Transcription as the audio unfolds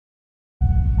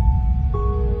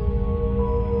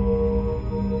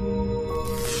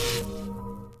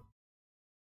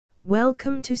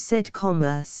Welcome to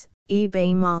CedCommerce,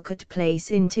 eBay Marketplace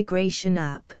Integration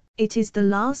App. It is the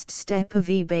last step of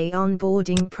eBay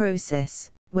onboarding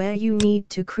process, where you need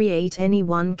to create any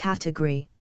one category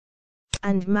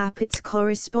and map its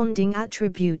corresponding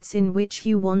attributes in which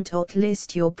you want to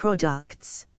list your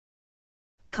products.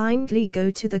 Kindly go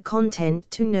to the content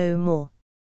to know more.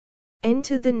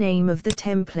 Enter the name of the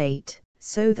template,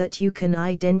 so that you can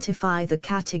identify the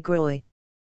category.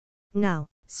 Now,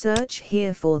 search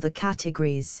here for the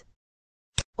categories.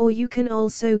 Or you can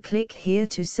also click here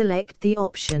to select the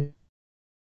option.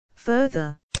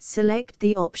 Further, select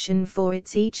the option for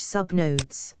each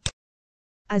subnodes.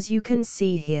 As you can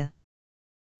see here.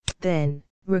 Then,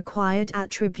 required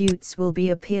attributes will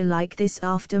appear like this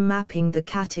after mapping the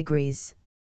categories.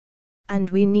 And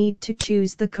we need to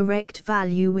choose the correct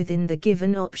value within the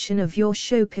given option of your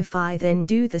Shopify. Then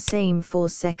do the same for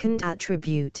second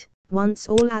attribute. Once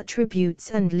all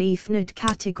attributes and leaf node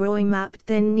category mapped,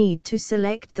 then need to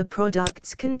select the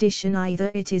product's condition,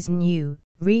 either it is new,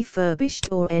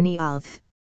 refurbished or any other,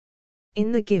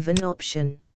 in the given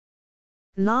option.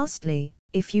 Lastly,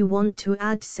 if you want to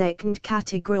add second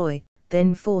category,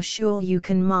 then for sure you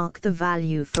can mark the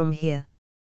value from here.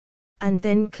 And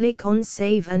then click on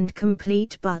Save and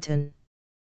Complete button.